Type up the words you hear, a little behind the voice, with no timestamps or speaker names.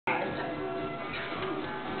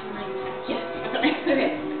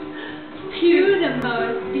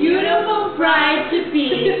bride-to-be,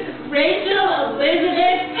 Rachel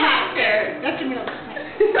Elizabeth Packer. That's your middle name.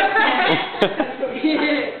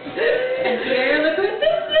 And here, look what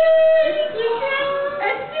this is! It's your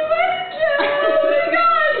wedding dress! Oh my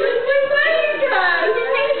gosh, it's your wedding dress!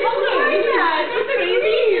 Oh my gosh, it's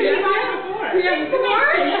crazy! You have before. You have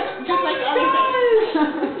before? Just like other things.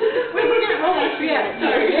 Wait, we're gonna roll that. Yeah,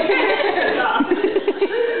 sorry. Yeah.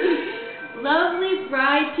 Lovely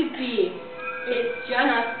bride-to-be, it's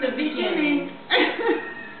just the beginning.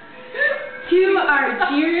 To our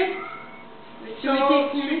dearest... Should we take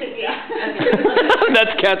turns? Yeah. Okay.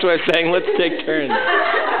 That's Kat's way of saying, let's take turns.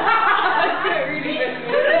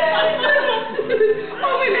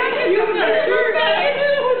 Oh my God, you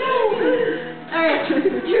Alright,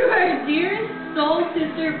 to our dearest soul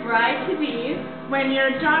sister bride-to-be, when your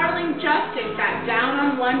darling Justin got down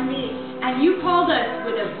on one knee, and you called us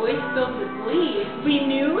with a voice filled with glee, we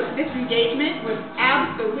knew this engagement was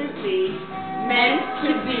absolutely meant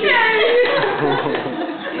to be.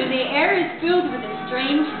 When the air is filled with a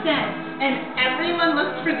strange scent, and everyone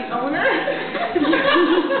looks for the owner.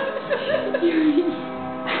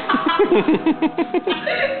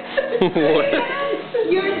 What?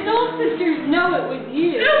 Your soul sisters know it was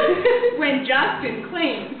you. When Justin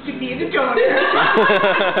claims to be the donor.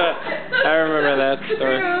 I remember that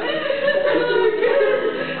story.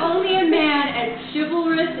 Only a man as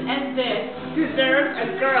chivalrous as this deserves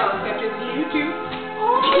a girl such as you to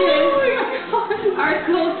kiss our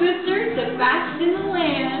soul sister, the best in the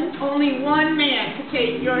land. Only one man could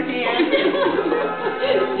take your hand.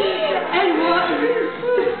 And walk.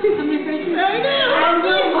 I'm gonna cry too. And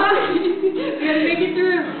we'll walk. We gotta make it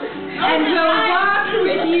through. And we'll walk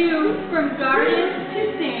with you from garden to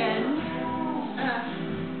sand,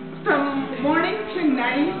 from morning to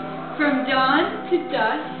night, from dawn to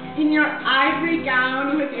dusk, in your ivory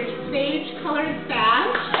gown with your sage-colored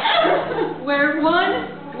sash, where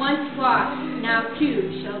one once walked, now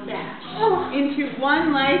two shall dash. Into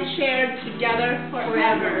one life shared together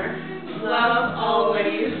forever. Love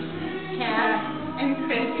always. Kat and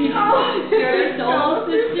Chrissy. Your soul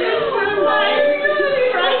sisters for life.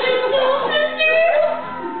 Precious soul sisters.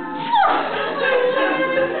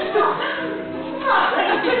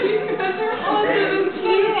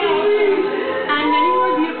 And many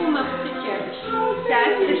more beautiful moments to cherish.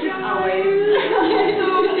 Best wishes always.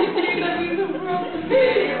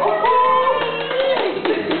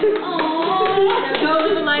 Now go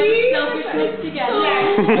with the life of selfishness together.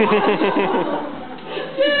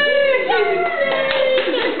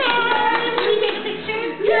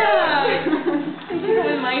 Yeah.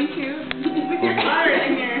 Mine too.